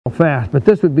fast, but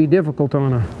this would be difficult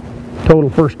on a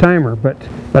total first timer. But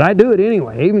I do it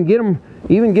anyway. Even get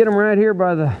them right here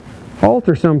by the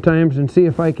halter sometimes, and see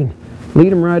if I can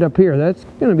lead them right up here. That's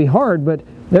going to be hard, but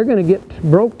they're going to get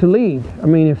broke to lead. I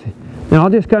mean, now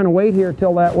I'll just kind of wait here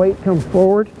until that weight comes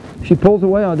forward. If she pulls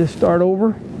away, I'll just start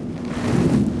over.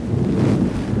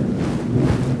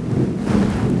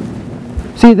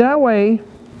 See, that way,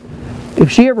 if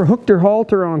she ever hooked her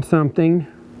halter on something,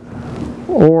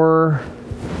 or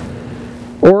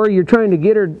you're trying to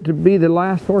get her to be the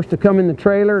last horse to come in the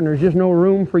trailer and there's just no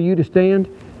room for you to stand,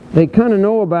 they kind of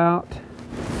know about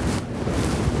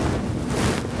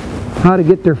how to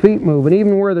get their feet moving,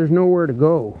 even where there's nowhere to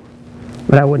go.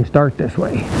 But I wouldn't start this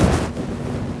way.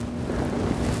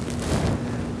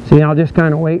 See, I'll just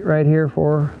kind of wait right here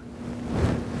for her.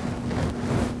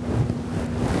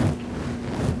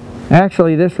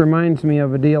 Actually, this reminds me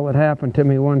of a deal that happened to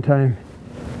me one time.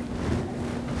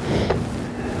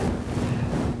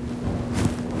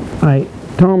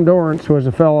 Tom Dorrance was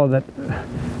a fellow that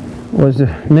was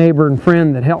a neighbor and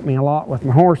friend that helped me a lot with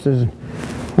my horses.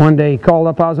 One day he called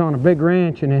up. I was on a big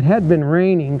ranch and it had been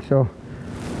raining, so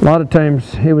a lot of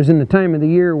times it was in the time of the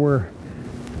year where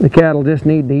the cattle just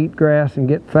need to eat grass and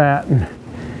get fat, and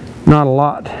not a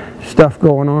lot of stuff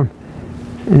going on.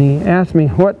 And he asked me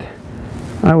what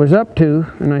I was up to,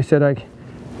 and I said I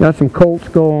got some colts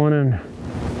going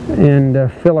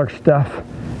and filler stuff.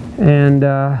 And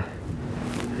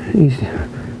he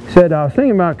said, I was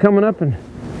thinking about coming up and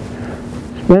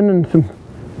spending some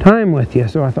time with you.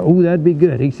 So I thought, oh, that'd be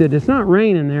good. He said, it's not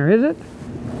raining there, is it?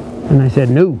 And I said,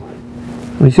 no.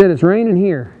 He said, it's raining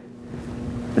here.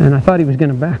 And I thought he was going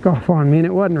to back off on me, and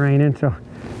it wasn't raining. So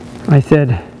I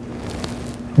said,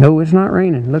 no, it's not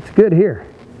raining. It looks good here.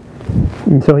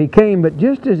 And so he came, but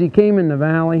just as he came in the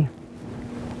valley,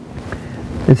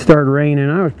 it started raining.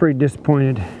 I was pretty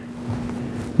disappointed.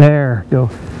 There, go.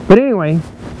 But anyway,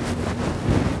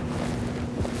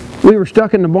 we were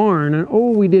stuck in the barn, and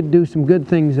oh, we did do some good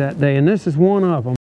things that day, and this is one of them.